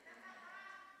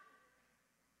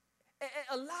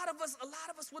 And a lot of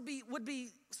us would be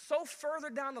so further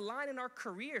down the line in our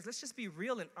careers. Let's just be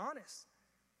real and honest.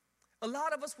 A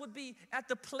lot of us would be at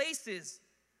the places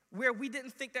where we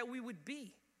didn't think that we would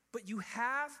be. But you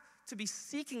have to be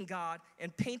seeking God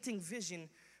and painting vision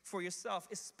for yourself,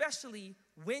 especially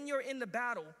when you're in the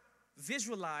battle.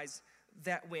 Visualize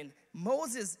that when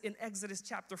Moses in Exodus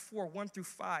chapter 4, 1 through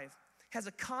 5, has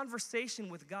a conversation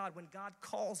with God when God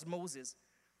calls Moses.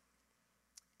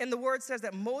 And the word says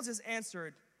that Moses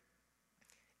answered,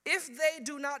 if they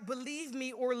do not believe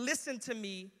me or listen to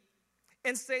me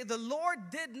and say, the Lord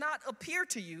did not appear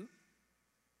to you,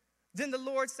 then the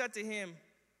Lord said to him,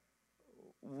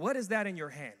 what is that in your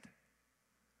hand?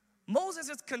 Moses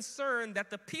is concerned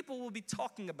that the people will be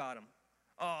talking about him.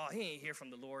 Oh, he ain't hear from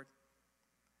the Lord.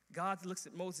 God looks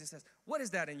at Moses and says, what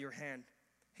is that in your hand?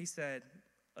 He said,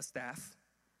 a staff.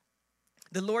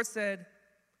 The Lord said,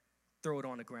 throw it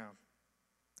on the ground.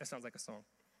 That sounds like a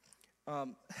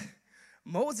song.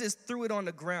 Moses threw it on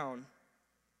the ground,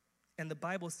 and the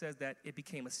Bible says that it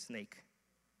became a snake.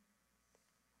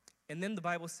 And then the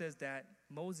Bible says that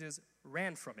Moses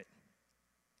ran from it.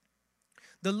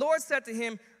 The Lord said to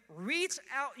him, reach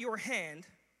out your hand,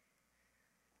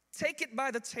 take it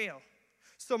by the tail.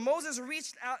 So Moses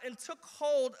reached out and took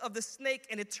hold of the snake,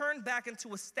 and it turned back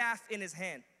into a staff in his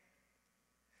hand.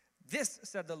 This,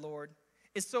 said the Lord,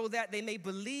 is so that they may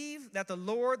believe that the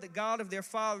Lord, the God of their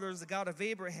fathers, the God of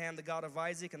Abraham, the God of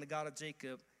Isaac, and the God of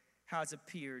Jacob, has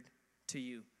appeared to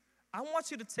you. I want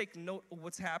you to take note of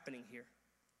what's happening here.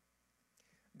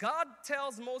 God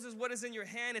tells Moses what is in your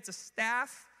hand. It's a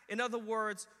staff. In other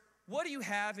words, what do you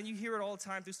have? And you hear it all the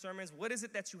time through sermons. What is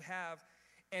it that you have?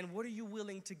 And what are you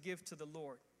willing to give to the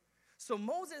Lord? So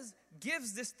Moses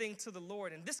gives this thing to the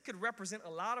Lord, and this could represent a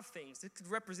lot of things. It could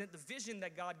represent the vision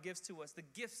that God gives to us, the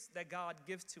gifts that God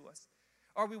gives to us.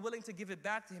 Are we willing to give it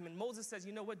back to him? And Moses says,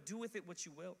 you know what, do with it what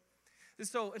you will. And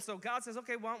so God says,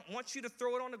 okay, well, I want you to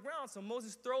throw it on the ground. So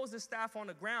Moses throws the staff on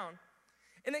the ground.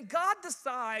 And then God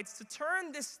decides to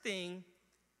turn this thing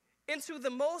into the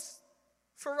most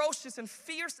ferocious and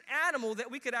fierce animal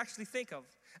that we could actually think of.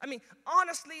 I mean,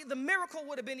 honestly, the miracle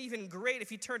would have been even great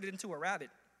if he turned it into a rabbit.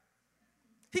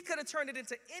 He could have turned it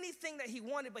into anything that he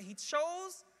wanted, but he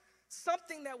chose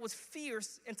something that was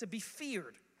fierce and to be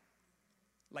feared,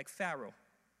 like Pharaoh.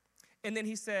 And then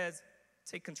he says,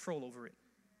 take control over it.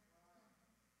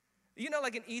 You know,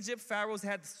 like in Egypt, pharaohs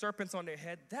had serpents on their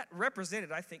head. That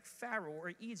represented, I think, Pharaoh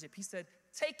or Egypt. He said,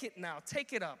 take it now,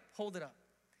 take it up, hold it up.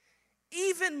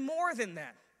 Even more than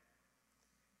that,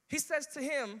 he says to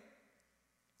him,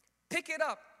 pick it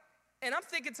up. And I'm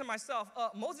thinking to myself,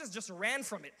 Moses just ran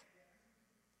from it.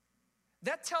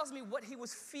 That tells me what he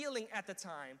was feeling at the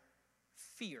time.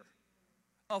 Fear.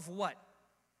 Of what?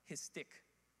 His stick.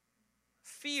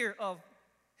 Fear of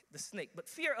the snake, but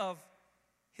fear of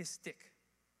his stick.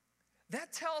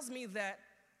 That tells me that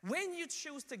when you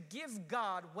choose to give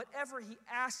God whatever he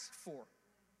asks for,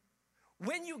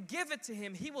 when you give it to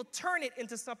him, he will turn it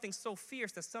into something so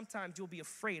fierce that sometimes you'll be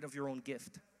afraid of your own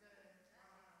gift.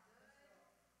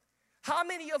 How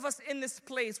many of us in this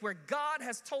place where God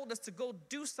has told us to go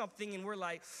do something and we're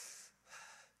like,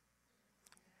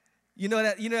 you know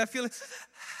that feeling?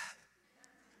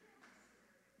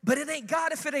 But it ain't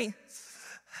God if it ain't.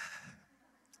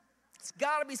 It's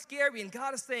got to be scary. And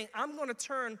God is saying, I'm going to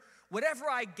turn whatever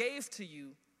I gave to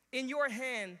you in your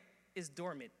hand is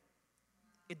dormant.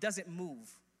 It doesn't move.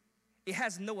 It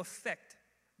has no effect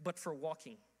but for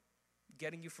walking,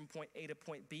 getting you from point A to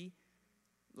point B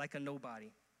like a nobody.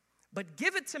 But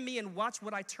give it to me and watch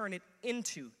what I turn it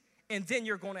into, and then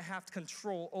you're going to have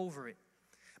control over it.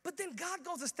 But then God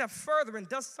goes a step further and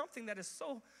does something that is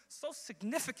so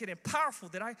significant and powerful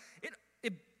that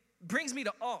it brings me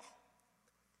to awe.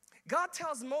 God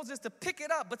tells Moses to pick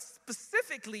it up, but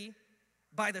specifically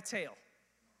by the tail.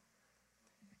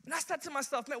 And I said to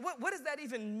myself, man, what does that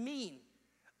even mean?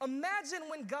 Imagine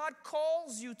when God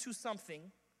calls you to something,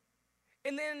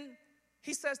 and then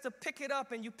he says to pick it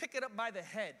up, and you pick it up by the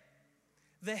head.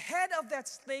 The head of that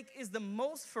snake is the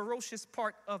most ferocious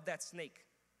part of that snake.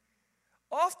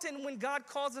 Often when God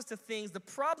calls us to things, the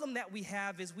problem that we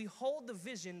have is we hold the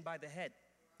vision by the head.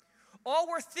 All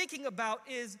we're thinking about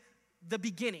is the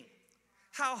beginning,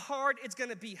 how hard it's going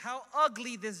to be, how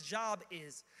ugly this job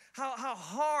is, how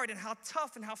hard and how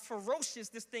tough and how ferocious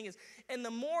this thing is. And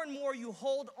the more and more you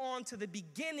hold on to the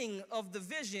beginning of the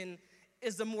vision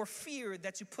is the more fear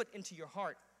that you put into your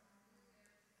heart.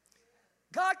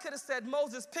 God could have said,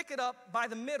 Moses, pick it up by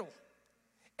the middle.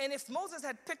 And if Moses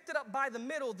had picked it up by the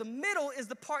middle is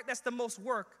the part that's the most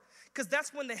work, because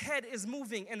that's when the head is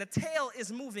moving and the tail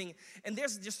is moving and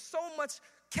there's just so much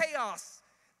chaos.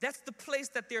 That's the place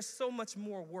that there's so much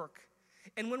more work.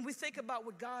 And when we think about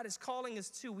what God is calling us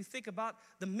to, we think about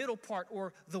the middle part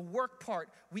or the work part,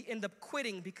 we end up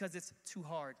quitting because it's too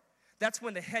hard. That's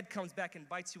when the head comes back and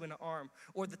bites you in the arm,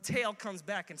 or the tail comes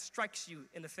back and strikes you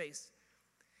in the face.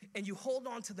 And you hold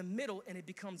on to the middle and it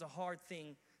becomes a hard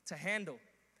thing to handle.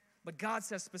 But God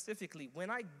says specifically, when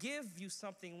I give you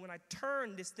something, when I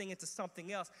turn this thing into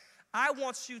something else, I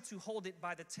want you to hold it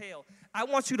by the tail. I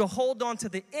want you to hold on to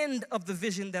the end of the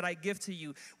vision that I give to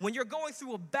you. When you're going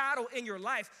through a battle in your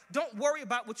life, don't worry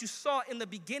about what you saw in the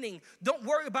beginning. Don't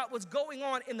worry about what's going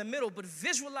on in the middle, but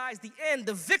visualize the end,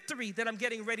 the victory that I'm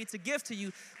getting ready to give to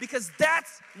you, because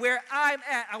that's where I'm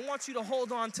at. I want you to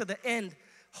hold on to the end.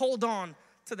 Hold on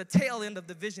to the tail end of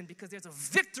the vision, because there's a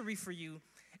victory for you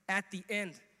at the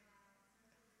end.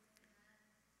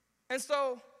 And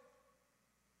so,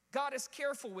 God is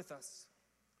careful with us.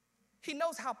 He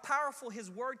knows how powerful his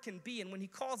word can be, and when he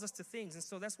calls us to things, and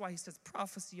so that's why he says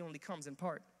prophecy only comes in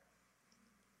part.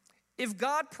 If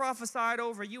God prophesied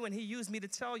over you and he used me to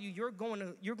tell you you're going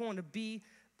to be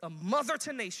a mother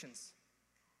to nations,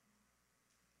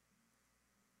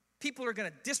 people are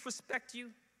going to disrespect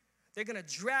you. They're going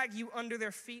to drag you under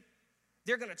their feet.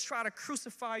 They're going to try to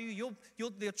crucify you.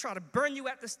 They'll try to burn you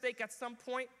at the stake at some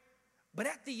point. But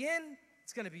at the end,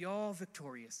 it's going to be all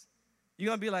victorious. You're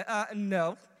going to be like,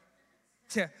 no.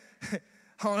 I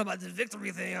don't know about the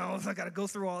victory thing. I don't know if I got to go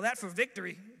through all that for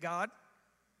victory, God.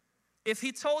 If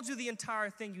he told you the entire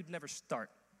thing, you'd never start.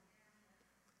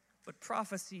 But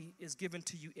prophecy is given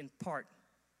to you in part,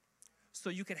 so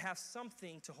you could have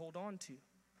something to hold on to.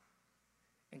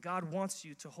 And God wants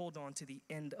you to hold on to the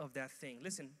end of that thing.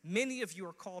 Listen, many of you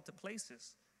are called to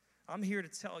places. I'm here to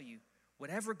tell you,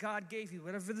 whatever God gave you,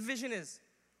 whatever the vision is,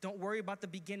 don't worry about the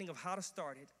beginning of how to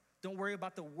start it. Don't worry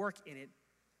about the work in it,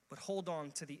 but hold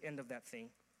on to the end of that thing.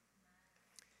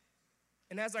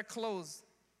 And as I close,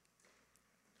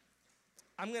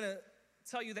 I'm going to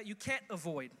tell you that you can't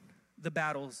avoid the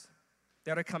battles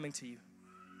that are coming to you.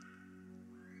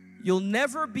 You'll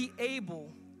never be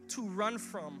able to run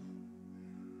from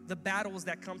the battles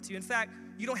that come to you. In fact,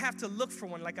 you don't have to look for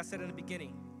one, like I said in the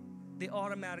beginning. They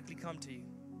automatically come to you.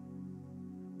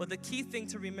 But the key thing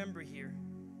to remember here,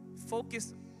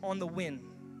 focus on the win.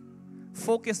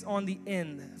 Focus on the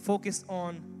end. Focus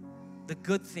on the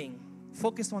good thing.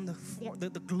 Focus on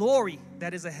the glory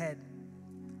that is ahead.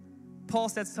 Paul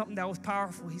said something that was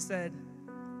powerful. He said,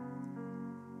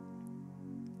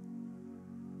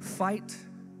 fight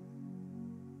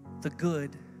the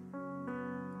good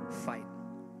fight.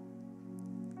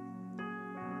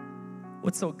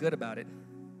 What's so good about it?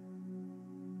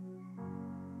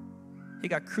 He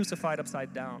got crucified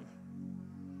upside down.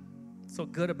 So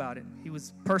good about it. He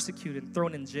was persecuted and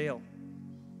thrown in jail.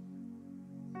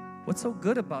 What's so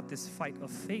good about this fight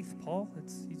of faith, Paul?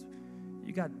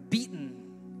 You got beaten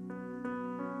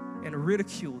and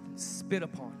ridiculed and spit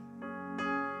upon.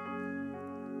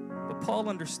 But Paul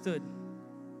understood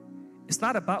it's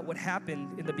not about what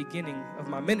happened in the beginning of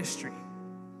my ministry.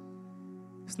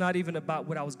 It's not even about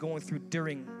what I was going through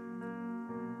during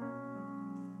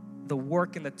the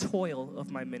work and the toil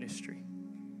of my ministry.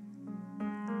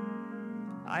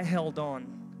 I held on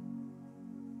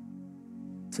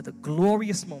to the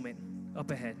glorious moment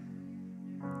up ahead.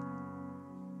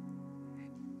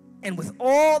 And with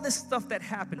all this stuff that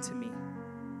happened to me,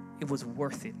 it was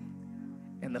worth it.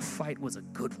 And the fight was a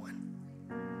good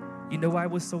one. You know why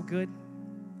it was so good?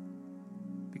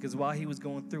 Because while he was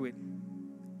going through it,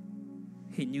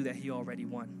 he knew that he already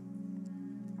won.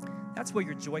 That's where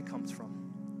your joy comes from.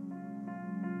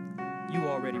 You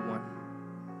already won.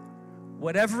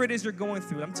 Whatever it is you're going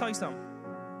through, I'm telling you something,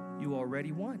 you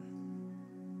already won.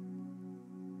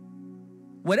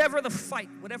 Whatever the fight,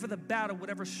 whatever the battle,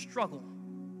 whatever struggle,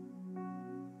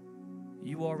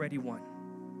 You already won.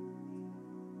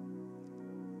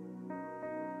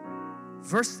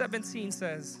 Verse 17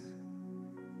 says,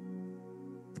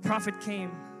 the prophet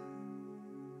came,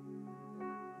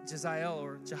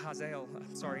 Jehaziel,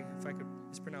 I'm sorry if I could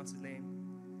mispronounce his name.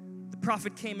 The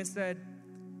prophet came and said,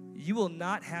 you will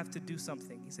not have to do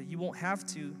something. He said, you won't have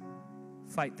to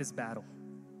fight this battle.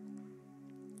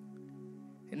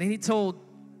 And then he told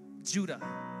Judah,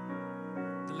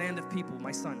 the land of people,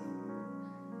 my son.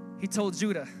 He told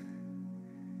Judah,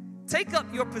 take up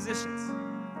your positions.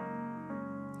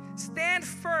 Stand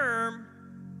firm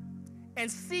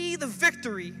and see the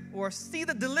victory or see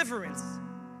the deliverance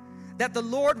that the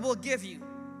Lord will give you,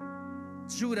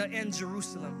 Judah and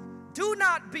Jerusalem. Do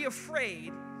not be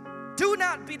afraid. Do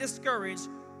not be discouraged.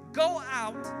 Go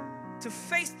out to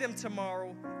face them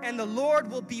tomorrow, and the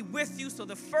Lord will be with you. So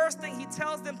the first thing he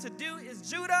tells them to do is,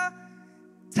 Judah,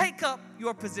 take up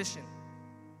your position.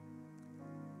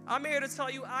 I'm here to tell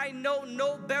you, I know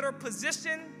no better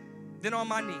position than on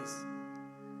my knees.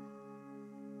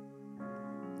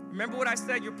 Remember what I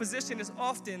said, your position is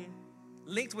often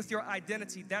linked with your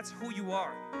identity. That's who you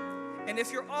are. And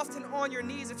if you're often on your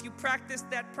knees, if you practice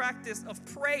that practice of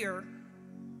prayer,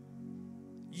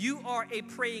 you are a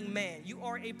praying man. You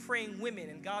are a praying woman,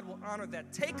 and God will honor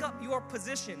that. Take up your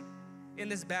position in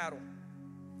this battle.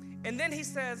 And then he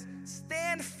says,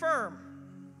 stand firm.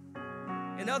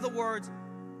 In other words,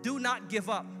 do not give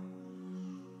up.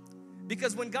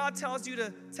 Because when God tells you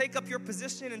to take up your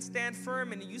position and stand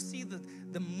firm, and you see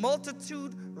the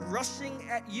multitude rushing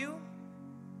at you,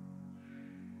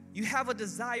 you have a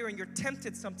desire and you're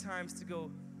tempted sometimes to go,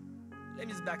 let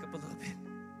me just back up a little bit.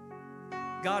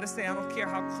 God is saying, I don't care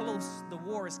how close the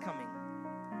war is coming.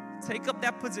 Take up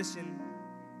that position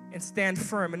and stand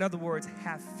firm. In other words,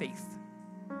 have faith.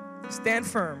 Stand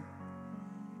firm.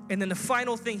 And then the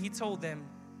final thing he told them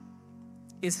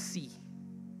is see.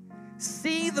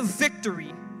 See the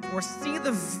victory or see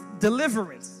the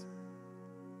deliverance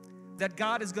that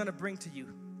God is going to bring to you.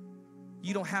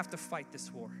 You don't have to fight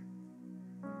this war.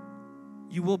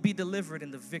 You will be delivered,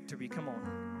 and the victory, come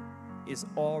on, is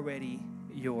already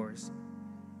yours.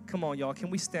 Come on, y'all. Can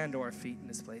we stand to our feet in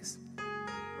this place?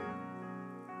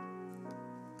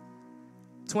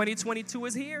 2022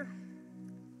 is here.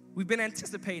 We've been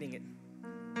anticipating it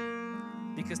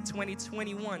because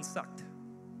 2021 sucked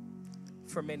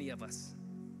for many of us.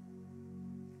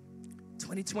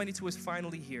 2022 is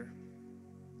finally here.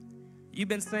 You've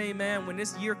been saying, man, when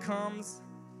this year comes,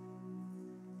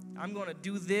 I'm going to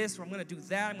do this, or I'm going to do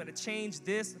that. I'm going to change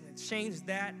this, I'm going to change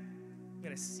that. I'm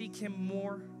going to seek him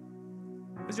more.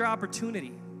 Here's your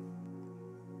opportunity.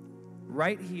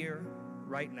 Right here,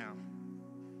 right now.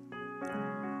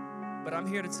 But I'm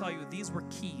here to tell you, these were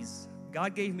keys.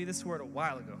 God gave me this word a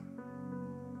while ago.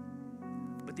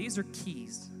 But these are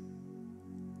keys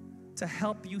to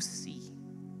help you see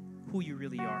who you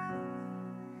really are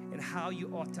and how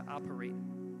you ought to operate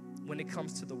when it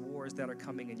comes to the wars that are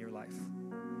coming in your life.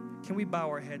 Can we bow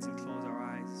our heads and close our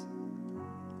eyes?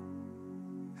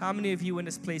 How many of you in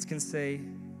this place can say,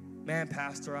 man,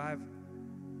 Pastor, I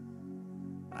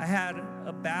had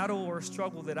a battle or a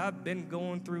struggle that I've been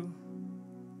going through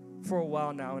for a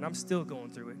while now, and I'm still going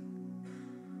through it.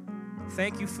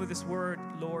 Thank you for this word,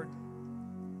 Lord.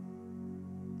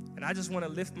 And I just want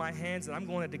to lift my hands, and I'm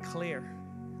going to declare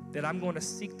that I'm going to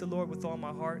seek the Lord with all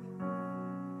my heart,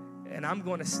 and I'm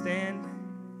going to stand,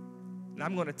 and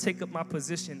I'm going to take up my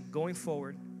position going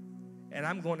forward, and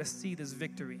I'm going to see this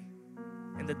victory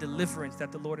and the deliverance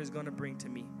that the Lord is going to bring to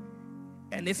me.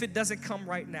 And if it doesn't come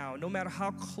right now, no matter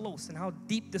how close and how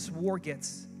deep this war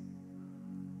gets,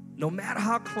 no matter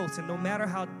how close and no matter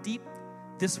how deep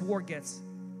this war gets,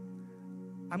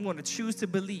 I'm going to choose to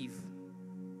believe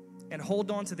and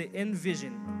hold on to the end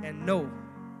vision and know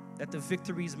that the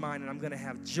victory is mine, and I'm going to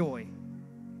have joy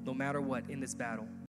no matter what in this battle.